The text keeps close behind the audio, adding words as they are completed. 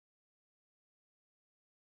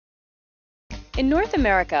In North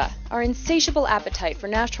America, our insatiable appetite for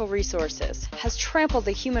natural resources has trampled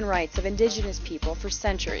the human rights of indigenous people for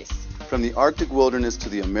centuries. From the Arctic wilderness to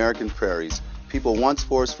the American prairies, people once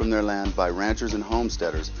forced from their land by ranchers and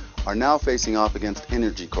homesteaders are now facing off against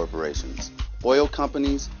energy corporations, oil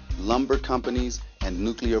companies, lumber companies, and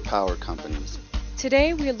nuclear power companies.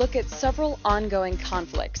 Today, we look at several ongoing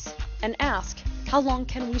conflicts and ask, how long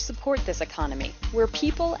can we support this economy, where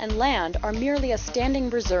people and land are merely a standing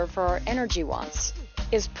reserve for our energy wants?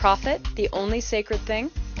 Is profit the only sacred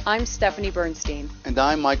thing? I'm Stephanie Bernstein. And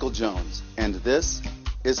I'm Michael Jones, and this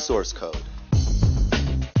is SourceCode.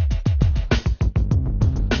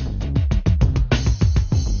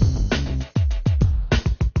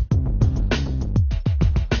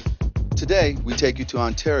 Today, we take you to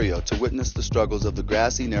Ontario to witness the struggles of the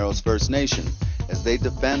Grassy Narrows First Nation as they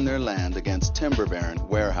defend their land against timber baron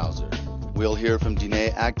Weyerhaeuser. We'll hear from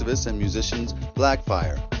Diné activists and musicians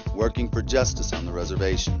Blackfire, working for justice on the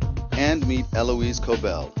reservation, and meet Eloise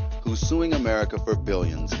Cobell, who's suing America for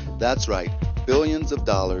billions. That's right, billions of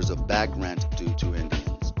dollars of back rent due to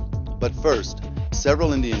Indians. But first,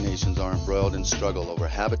 several Indian nations are embroiled in struggle over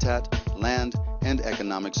habitat, land, and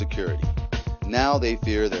economic security. Now they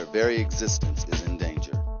fear their very existence is in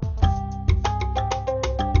danger.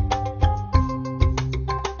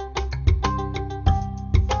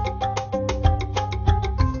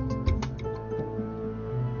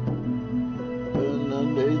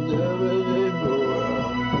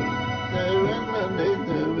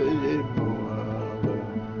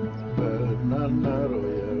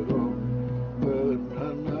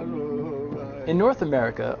 In North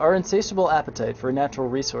America, our insatiable appetite for natural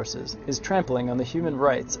resources is trampling on the human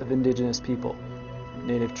rights of indigenous people.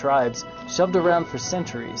 Native tribes, shoved around for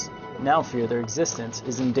centuries, now fear their existence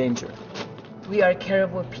is in danger. We are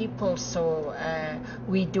Caribou people, so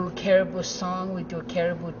we do Caribou song, we do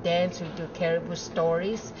Caribou dance, we do Caribou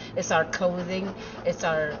stories. It's our clothing, it's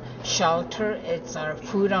our shelter, it's our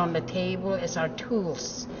food on the table, it's our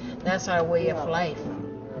tools. That's our way of life.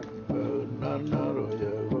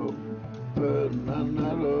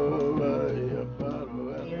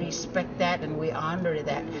 We respect that and we honor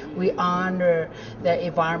that. We honor the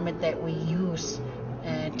environment that we use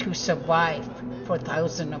to survive for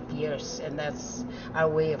thousands of years, and that's our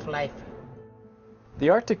way of life. The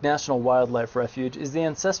Arctic National Wildlife Refuge is the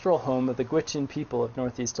ancestral home of the Gwich'in people of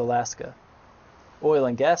Northeast Alaska. Oil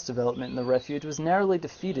and gas development in the refuge was narrowly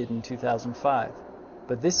defeated in 2005.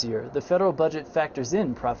 But this year, the federal budget factors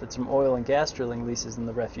in profits from oil and gas drilling leases in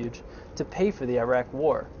the refuge to pay for the Iraq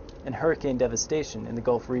War and hurricane devastation in the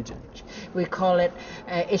Gulf region. We call it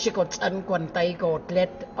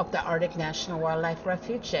Ishikotsankwantaigot of the Arctic National Wildlife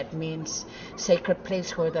Refuge. That means sacred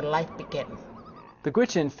place where the life began. The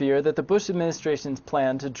Gwich'in fear that the Bush administration's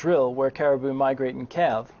plan to drill where caribou migrate and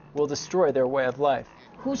calve will destroy their way of life.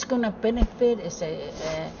 Who's going to benefit is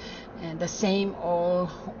the same old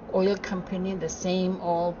oil company, the same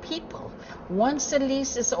old people. Once the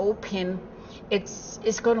lease is open,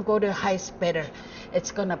 it's going to go to the highest bidder.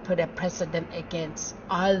 It's going to put a precedent against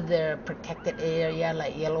other protected area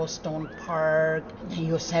like Yellowstone Park,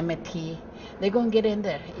 Yosemite. They're going to get in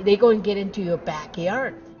there. They're going to get into your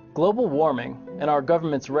backyard. Global warming and our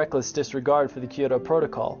government's reckless disregard for the Kyoto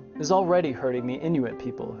Protocol is already hurting the Inuit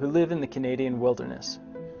people who live in the Canadian wilderness.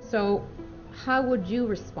 So, how would you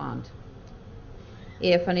respond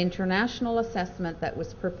if an international assessment that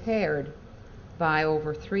was prepared by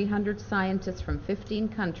over 300 scientists from 15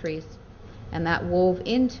 countries and that wove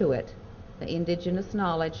into it the indigenous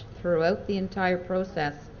knowledge throughout the entire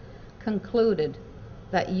process concluded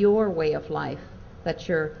that your way of life, that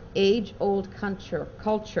your age-old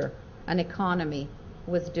culture and economy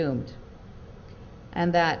was doomed,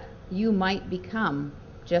 and that you might become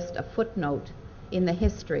just a footnote in the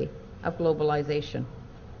history of globalization?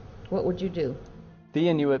 What would you do? The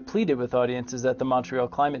Inuit pleaded with audiences at the Montreal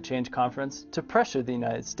Climate Change Conference to pressure the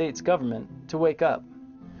United States government to wake up.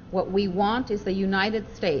 What we want is the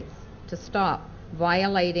United States to stop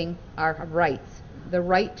violating our rights, the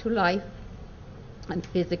right to life and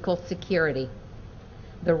physical security,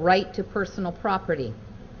 the right to personal property,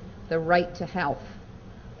 the right to health,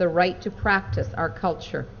 the right to practice our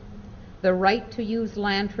culture, the right to use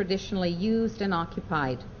land traditionally used and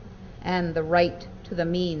occupied, and the right to the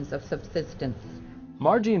means of subsistence.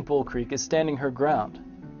 Margie in Bull Creek is standing her ground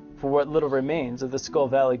for what little remains of the Skull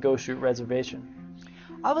Valley Goshute Reservation.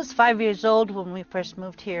 I was 5 years old when we first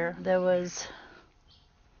moved here. There was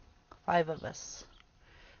 5 of us.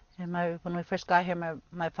 And when we first got here,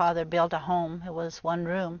 my father built a home. It was 1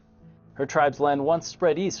 room. Her tribe's land once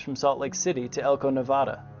spread east from Salt Lake City to Elko,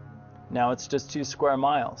 Nevada. Now it's just 2 square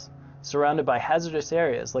miles, surrounded by hazardous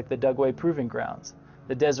areas like the Dugway Proving Grounds,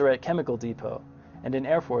 the Deseret Chemical Depot, and an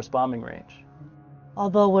Air Force bombing range.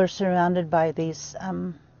 Although we're surrounded by these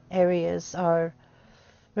areas, our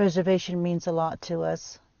reservation means a lot to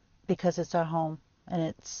us because it's our home and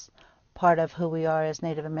it's part of who we are as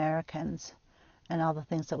Native Americans and all the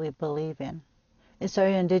things that we believe in. It's our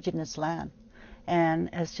indigenous land, and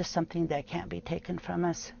it's just something that can't be taken from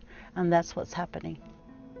us, and that's what's happening.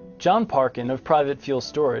 John Parkin of Private Fuel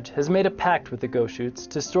Storage has made a pact with the Goshutes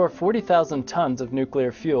to store 40,000 tons of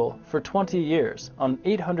nuclear fuel for 20 years on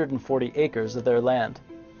 840 acres of their land.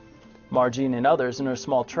 Margine and others in her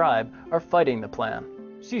small tribe are fighting the plan.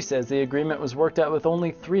 She says the agreement was worked out with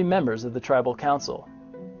only 3 members of the tribal council,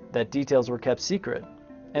 that details were kept secret,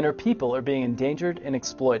 and her people are being endangered and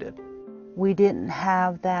exploited. We didn't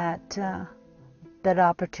have that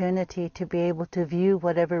opportunity to be able to view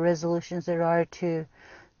whatever resolutions there are to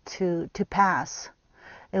pass.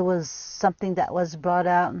 It was something that was brought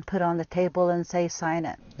out and put on the table and say, sign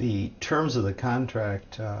it. The terms of the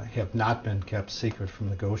contract have not been kept secret from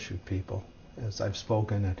the Goshute people, as I've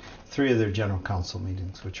spoken at 3 of their general council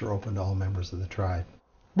meetings, which are open to all members of the tribe.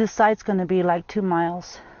 This site's going to be like 2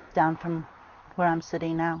 miles down from where I'm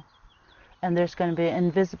sitting now, and there's going to be an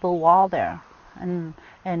invisible wall there, and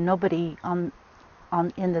nobody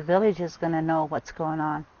in the village is going to know what's going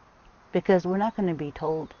on, because we're not going to be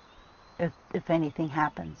told if anything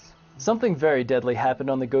happens. Something very deadly happened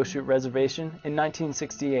on the Goshute Reservation in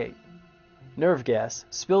 1968. Nerve gas,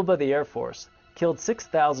 spilled by the Air Force, killed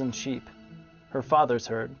 6,000 sheep. Her father's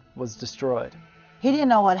herd was destroyed. He didn't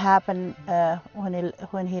know what happened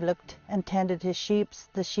when he looked and tended his sheep.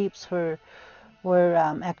 The sheep were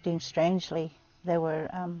acting strangely. They were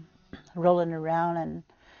rolling around,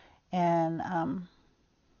 and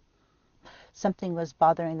something was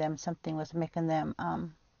bothering them. Something was making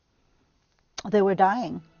them. They were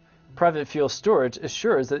dying. Private Fuel Storage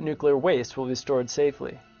assures that nuclear waste will be stored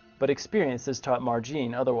safely, but experience has taught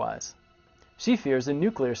Margine otherwise. She fears a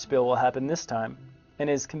nuclear spill will happen this time,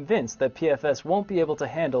 and is convinced that PFS won't be able to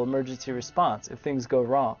handle emergency response if things go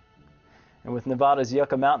wrong. And with Nevada's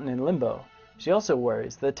Yucca Mountain in limbo, she also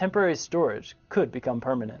worries that temporary storage could become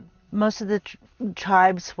permanent. Most of the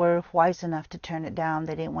tribes were wise enough to turn it down.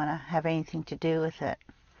 They didn't want to have anything to do with it.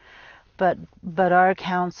 But our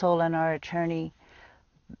council and our attorney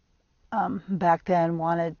back then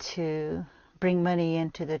wanted to bring money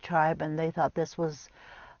into the tribe, and they thought this was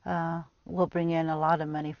will bring in a lot of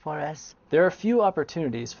money for us. There are few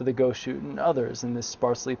opportunities for the Goshute and others in this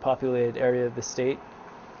sparsely populated area of the state.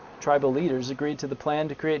 Tribal leaders agreed to the plan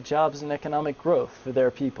to create jobs and economic growth for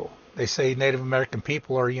their people. They say Native American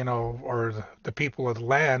people are, are the people of the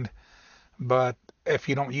land, but if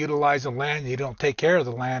you don't utilize the land, you don't take care of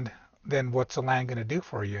the land, then what's the land going to do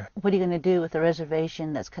for you? What are you going to do with a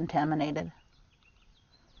reservation that's contaminated?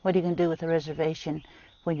 What are you going to do with a reservation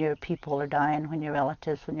when your people are dying, when your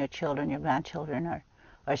relatives, when your children, your grandchildren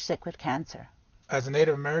are sick with cancer? As a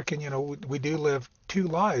Native American, we do live 2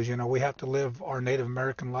 lives. We have to live our Native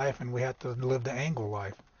American life, and we have to live the Anglo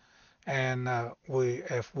life. And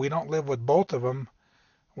if we don't live with both of them,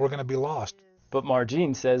 we're going to be lost. But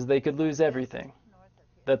Margine says they could lose everything,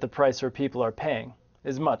 that the price her people are paying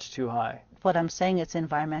is much too high. What I'm saying is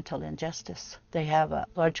environmental injustice. They have a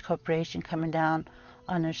large corporation coming down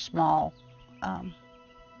on a small,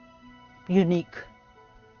 unique,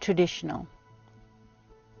 traditional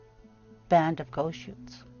band of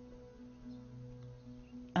Goshutes,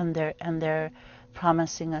 and they're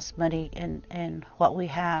promising us money, and what we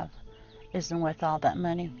have isn't worth all that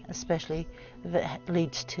money, especially if it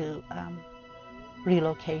leads to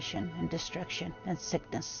relocation and destruction and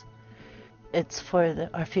sickness. It's for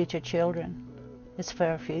our future children. It's for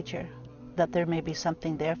our future, that there may be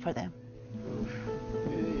something there for them.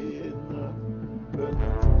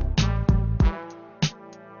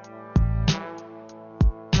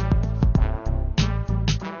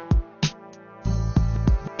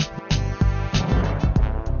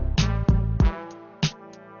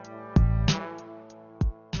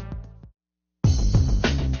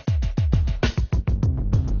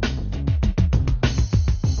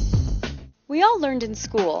 We all learned in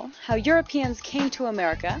school how Europeans came to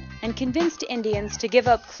America and convinced Indians to give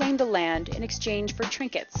up claim to land in exchange for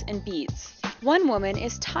trinkets and beads. One woman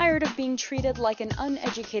is tired of being treated like an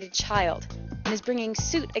uneducated child and is bringing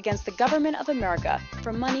suit against the government of America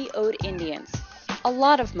for money owed Indians. A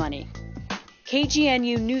lot of money.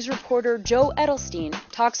 KGNU news reporter Joe Edelstein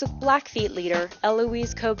talks with Blackfeet leader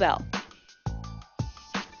Eloise Cobell.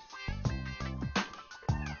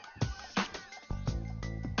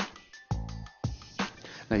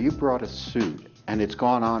 Now, you brought a suit and it's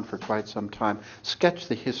gone on for quite some time. Sketch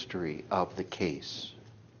the history of the case.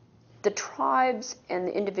 The tribes and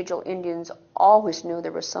the individual Indians always knew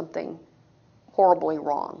there was something horribly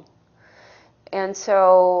wrong. And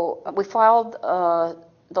so we filed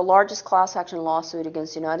the largest class action lawsuit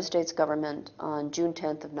against the United States government on June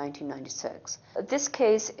 10th of 1996. This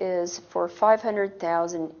case is for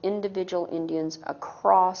 500,000 individual Indians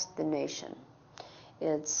across the nation.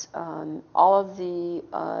 It's all of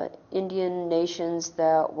the Indian nations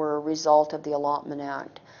that were a result of the Allotment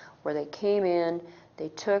Act, where they came in, they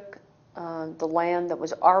took the land that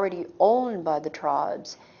was already owned by the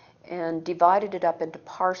tribes and divided it up into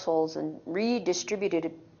parcels and redistributed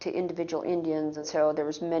it to individual Indians. And so there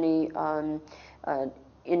was many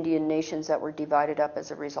Indian nations that were divided up as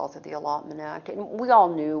a result of the Allotment Act. And we all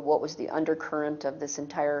knew what was the undercurrent of this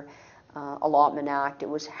entire Allotment Act. It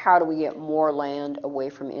was, how do we get more land away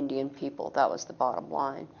from Indian people? That was the bottom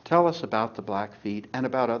line. Tell us about the Blackfeet and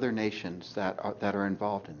about other nations that are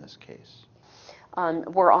involved in this case.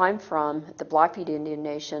 Where I'm from, the Blackfeet Indian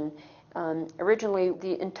Nation, originally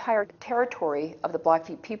the entire territory of the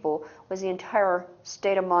Blackfeet people was the entire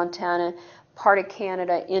state of Montana, part of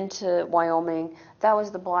Canada into Wyoming. That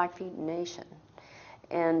was the Blackfeet Nation.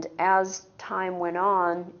 And as time went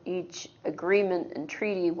on, each agreement and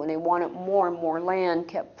treaty, when they wanted more and more land,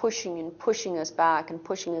 kept pushing and pushing us back and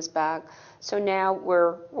pushing us back. So now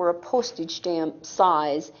we're a postage stamp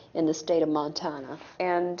size in the state of Montana.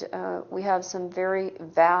 And we have some very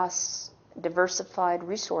vast, diversified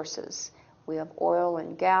resources. We have oil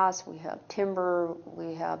and gas, we have timber,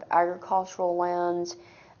 we have agricultural lands,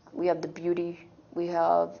 we have the beauty, we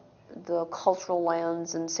have the cultural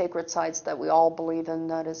lands and sacred sites that we all believe in,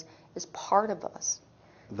 that is part of us.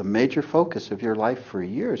 The major focus of your life for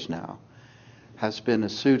years now has been a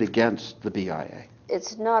suit against the BIA.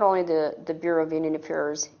 It's not only the Bureau of Indian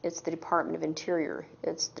Affairs, it's the Department of Interior,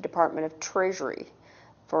 it's the Department of Treasury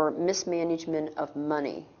for mismanagement of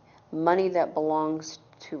money, money that belongs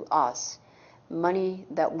to us, money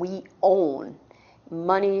that we own,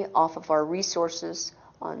 money off of our resources,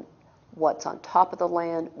 on what's on top of the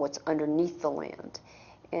land, what's underneath the land.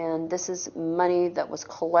 And this is money that was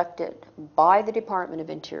collected by the Department of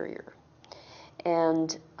Interior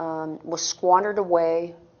and was squandered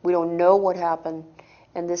away. We don't know what happened,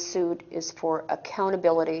 and this suit is for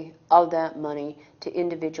accountability of that money to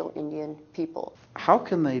individual Indian people. How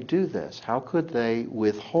can they do this? How could they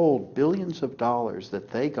withhold billions of dollars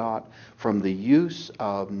that they got from the use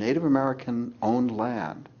of Native American-owned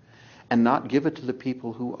land and not give it to the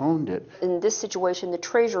people who owned it? In this situation, the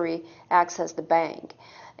Treasury acts as the bank,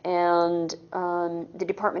 and the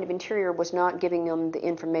Department of Interior was not giving them the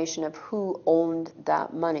information of who owned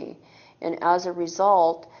that money. And as a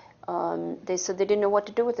result, they said they didn't know what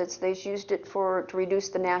to do with it, so they used it to reduce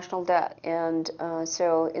the national debt. And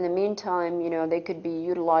so in the meantime, you know, they could be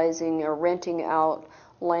utilizing or renting out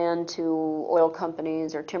land to oil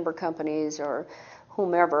companies or timber companies or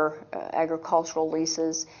whomever, agricultural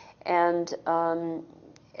leases, and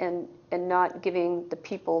not giving the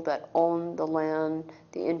people that own the land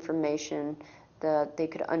the information that they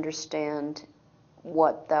could understand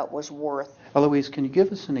what that was worth. Eloise, can you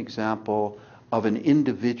give us an example of an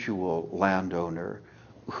individual landowner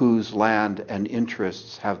whose land and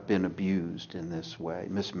interests have been abused in this way,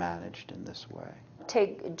 mismanaged in this way?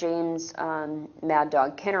 Take James Mad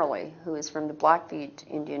Dog Kennerly, who is from the Blackfeet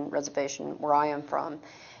Indian Reservation, where I am from.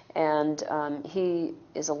 And he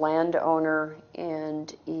is a landowner,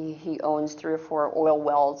 and he owns 3 or 4 oil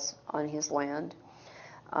wells on his land.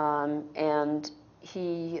 And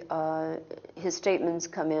his statements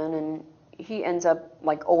come in, and he ends up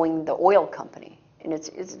like owing the oil company. And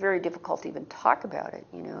it's very difficult to even talk about it.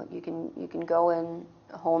 You know, you can go in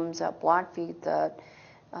homes at Blackfeet that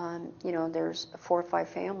you know, there's 4 or 5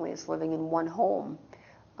 families living in one home,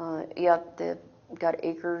 yet they've got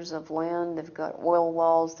acres of land, they've got oil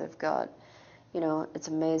wells, they've got, you know, it's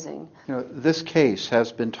amazing. You know, this case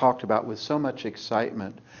has been talked about with so much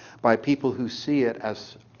excitement by people who see it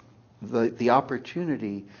as the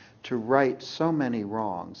opportunity to right so many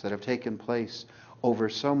wrongs that have taken place over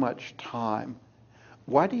so much time.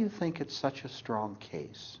 Why do you think it's such a strong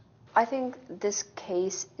case? I think this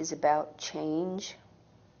case is about change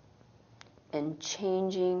and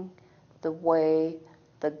changing the way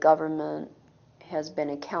the government has been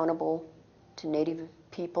accountable to Native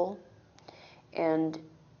people. And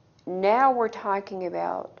now we're talking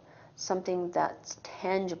about something that's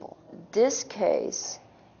tangible. This case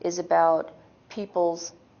is about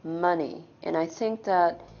people's money, and I think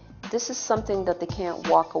that this is something that they can't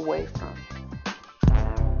walk away from.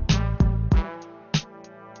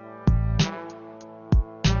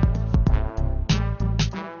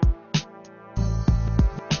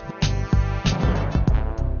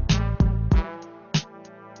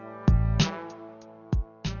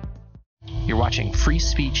 watching Free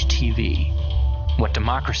Speech TV, what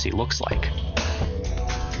democracy looks like.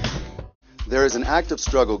 There is an active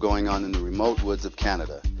struggle going on in the remote woods of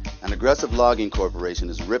Canada. An aggressive logging corporation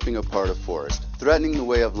is ripping apart a forest, threatening the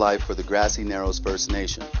way of life for the Grassy Narrows First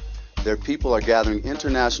Nation. Their people are gathering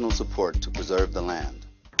international support to preserve the land.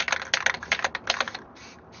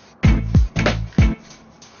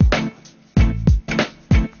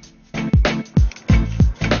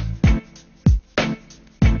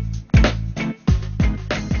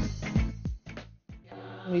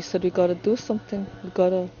 We said we gotta do something. We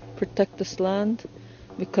gotta protect this land,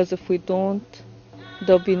 because if we don't,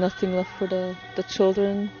 there'll be nothing left for the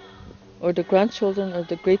children or the grandchildren or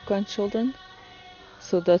the great-grandchildren.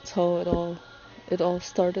 So that's how it all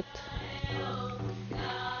started.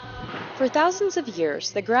 For thousands of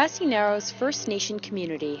years, the Grassy Narrows First Nation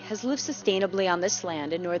community has lived sustainably on this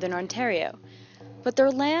land in northern Ontario. But their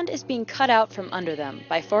land is being cut out from under them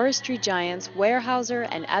by forestry giants Weyerhaeuser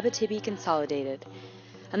and Abitibi Consolidated.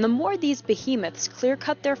 And the more these behemoths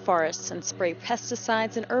clear-cut their forests and spray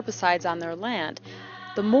pesticides and herbicides on their land,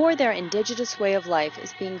 the more their indigenous way of life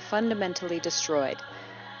is being fundamentally destroyed.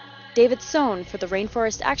 David Sohn for the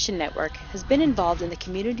Rainforest Action Network has been involved in the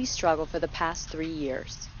community struggle for the past 3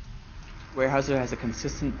 years. Weyerhaeuser has a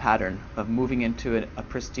consistent pattern of moving into a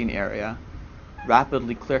pristine area,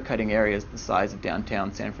 rapidly clear-cutting areas the size of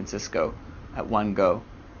downtown San Francisco at one go,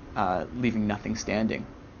 leaving nothing standing.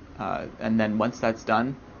 And then once that's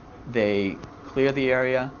done, they clear the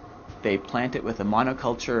area, they plant it with a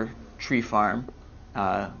monoculture tree farm,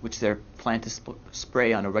 which they plan to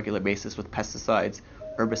spray on a regular basis with pesticides,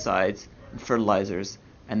 herbicides, and fertilizers,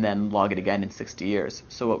 and then log it again in 60 years.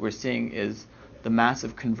 So what we're seeing is the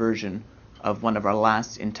massive conversion of one of our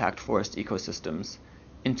last intact forest ecosystems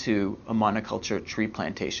into a monoculture tree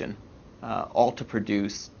plantation, all to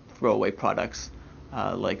produce throwaway products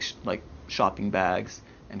like shopping bags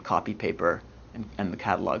and copy paper and the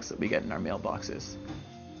catalogs that we get in our mailboxes.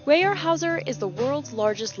 Weyerhaeuser is the world's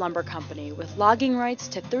largest lumber company with logging rights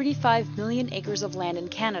to 35 million acres of land in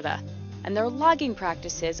Canada, and their logging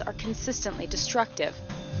practices are consistently destructive.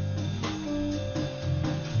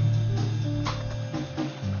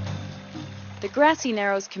 The Grassy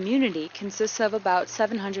Narrows community consists of about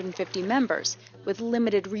 750 members with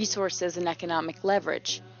limited resources and economic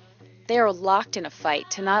leverage. They are locked in a fight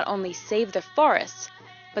to not only save their forests,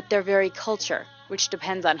 but their very culture, which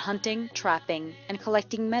depends on hunting, trapping, and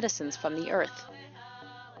collecting medicines from the earth.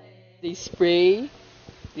 They spray,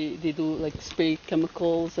 they do like spray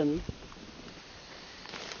chemicals, and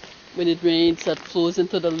when it rains that flows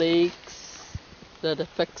into the lakes, that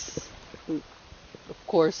affects, of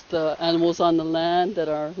course, the animals on the land that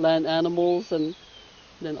are land animals, and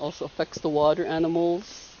then also affects the water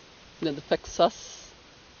animals, and then affects us.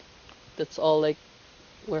 That's all like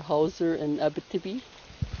Weyerhaeuser and Abitibi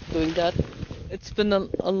doing that. It's been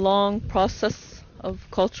a long process of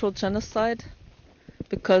cultural genocide,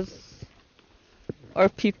 because our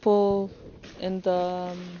people in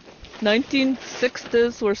the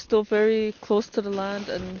 1960s were still very close to the land,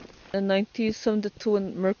 and in 1972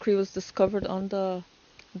 when mercury was discovered on the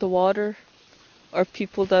water, our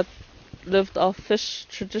people that lived off fish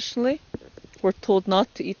traditionally were told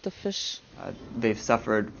not to eat the fish. They've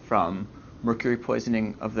suffered from mercury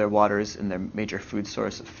poisoning of their waters and their major food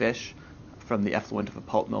source of fish from the effluent of a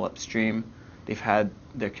pulp mill upstream. They've had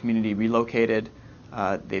their community relocated.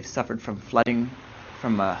 They've suffered from flooding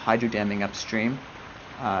from hydro damming upstream.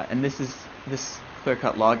 And this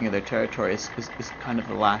clear-cut logging of their territory is kind of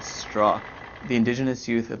the last straw. The indigenous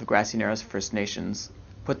youth of the Grassy Narrows First Nations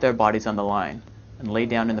put their bodies on the line and lay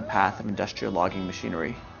down in the path of industrial logging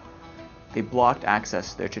machinery. They blocked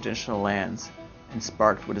access to their traditional lands and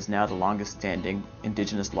sparked what is now the longest-standing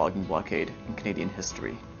indigenous logging blockade in Canadian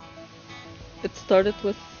history. It started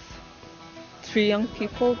with 3 young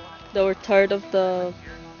people that were tired of the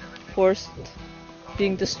forest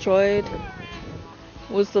being destroyed.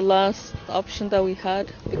 It was the last option that we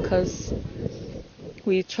had, because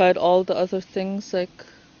we tried all the other things like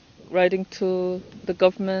writing to the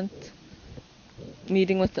government,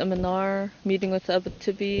 meeting with MNR, meeting with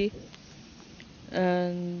Abitibi,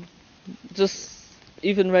 and just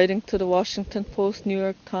even writing to the Washington Post, New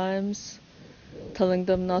York Times, telling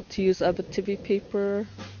them not to use Abitibi paper.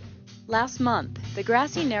 Last month, the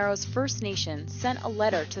Grassy Narrows First Nation sent a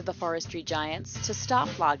letter to the forestry giants to stop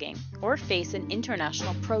logging or face an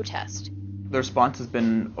international protest. The response has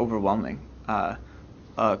been overwhelming.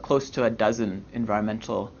 Close to a dozen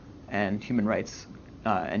environmental and human rights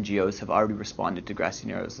NGOs have already responded to Grassy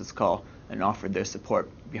Narrows' call and offered their support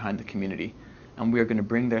behind the community. And we are going to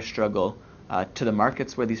bring their struggle to the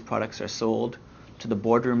markets where these products are sold, to the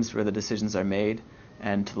boardrooms where the decisions are made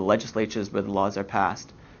and to the legislatures where the laws are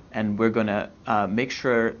passed. And we're going to make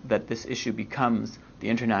sure that this issue becomes the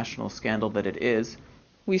international scandal that it is.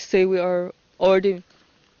 We say we are already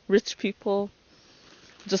rich people.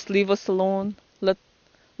 Just leave us alone.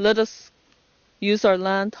 Let us use our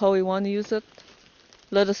land how we want to use it.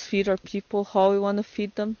 Let us feed our people how we want to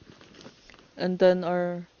feed them. And then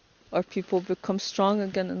our people become strong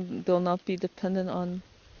again, and they'll not be dependent on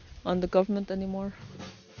the government anymore.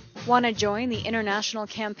 Want to join the international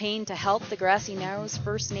campaign to help the Grassy Narrows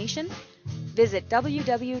First Nation? Visit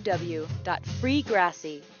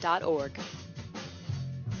www.freegrassy.org.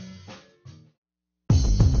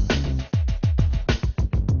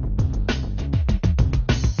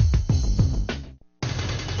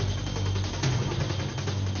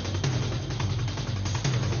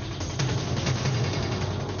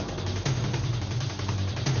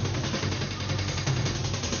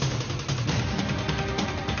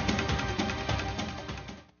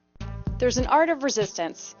 There's an art of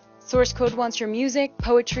resistance. SourceCode wants your music,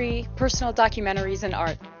 poetry, personal documentaries, and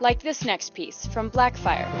art, like this next piece from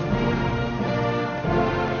Blackfire.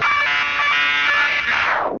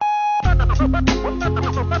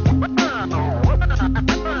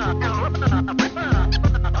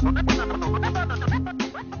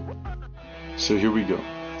 So here we go.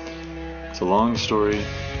 It's a long story.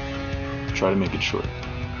 Try to make it short.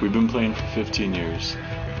 We've been playing for 15 years.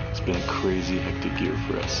 It's been a crazy, hectic year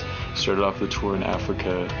for us. Started off the tour in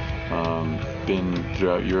Africa, been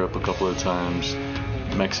throughout Europe a couple of times,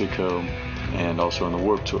 Mexico, and also on the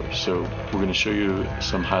Warped Tour. So we're going to show you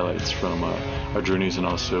some highlights from our journeys and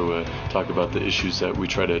also talk about the issues that we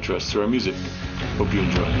try to address through our music. Hope you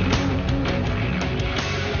enjoy.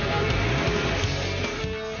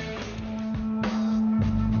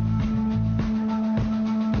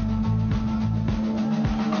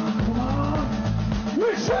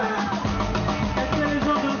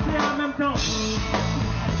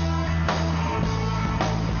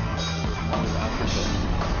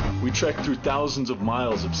 We trekked through thousands of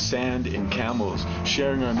miles of sand and camels,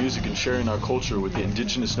 sharing our music and sharing our culture with the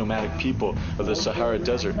indigenous nomadic people of the Sahara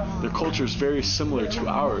Desert. Their culture is very similar to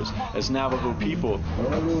ours as Navajo people.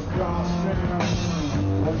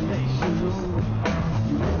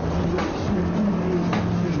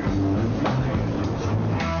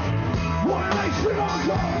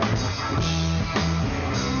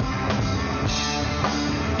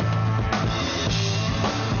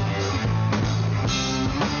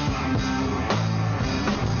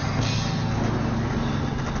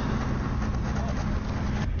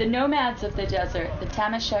 The nomads of the desert, the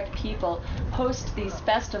Tamashek people, host these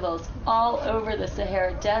festivals all over the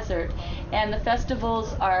Sahara Desert, and the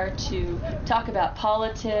festivals are to talk about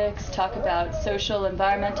politics, talk about social,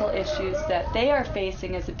 environmental issues that they are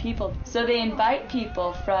facing as a people. So they invite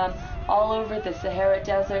people from all over the Sahara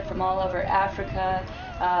Desert, from all over Africa,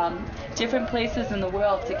 different places in the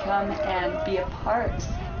world to come and be a part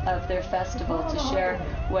of their festival, to share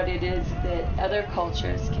what it is that other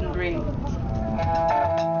cultures can bring.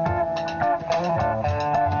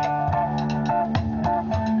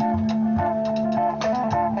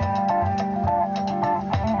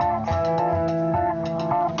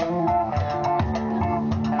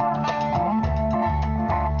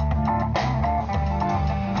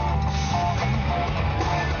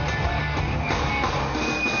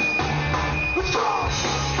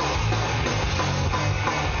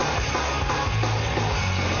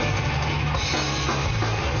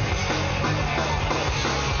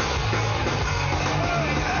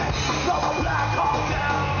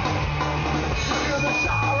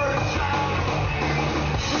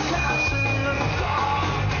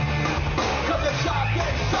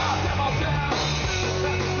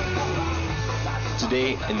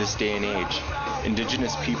 Today, in this day and age,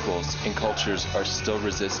 indigenous peoples and cultures are still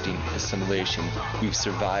resisting assimilation. We've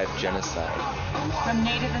survived genocide. From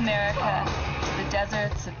Native America to the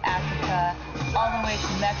deserts of Africa, all the way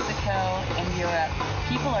to Mexico and Europe,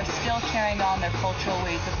 people are still carrying on their cultural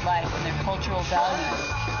ways of life and their cultural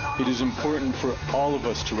values. It is important for all of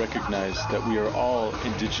us to recognize that we are all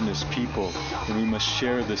indigenous people and we must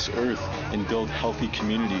share this earth and build healthy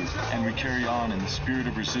communities, and we carry on in the spirit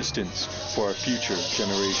of resistance for our future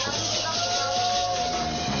generations.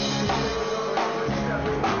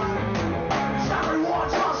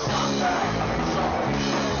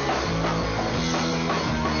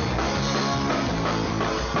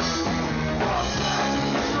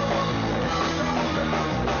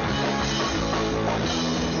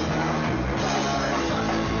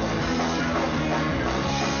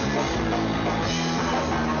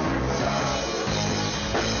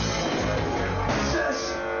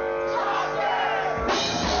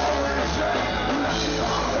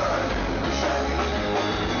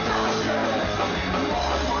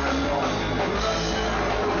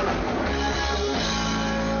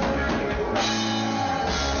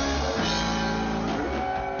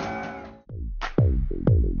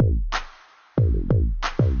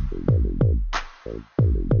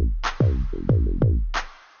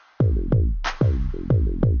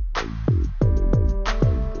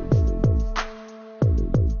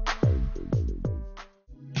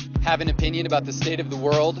 Have an opinion about the state of the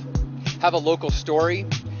world? Have a local story?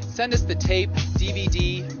 Send us the tape,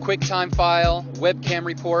 DVD, QuickTime file, webcam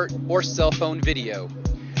report, or cell phone video.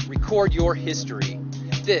 Record your history.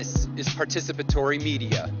 This is participatory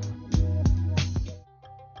media.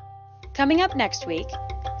 Coming up next week,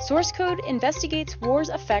 SourceCode investigates war's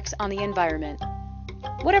effects on the environment.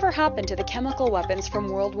 Whatever happened to the chemical weapons from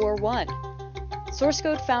World War I?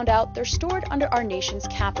 SourceCode found out they're stored under our nation's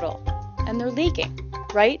capital, and they're leaking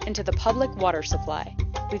right into the public water supply.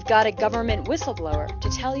 We've got a government whistleblower to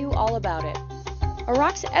tell you all about it.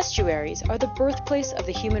 Iraq's estuaries are the birthplace of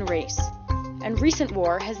the human race, and recent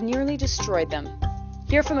war has nearly destroyed them.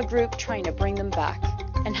 Hear from a group trying to bring them back.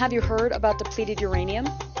 And have you heard about depleted uranium?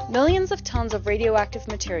 Millions of tons of radioactive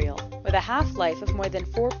material, with a half-life of more than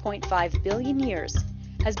 4.5 billion years,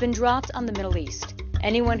 has been dropped on the Middle East.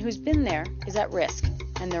 Anyone who's been there is at risk,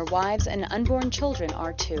 and their wives and unborn children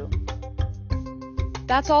are too.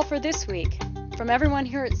 That's all for this week. From everyone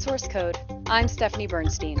here at SourceCode, I'm Stephanie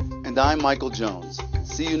Bernstein. And I'm Michael Jones.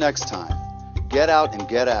 See you next time. Get out and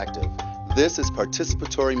get active. This is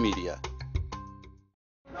participatory media.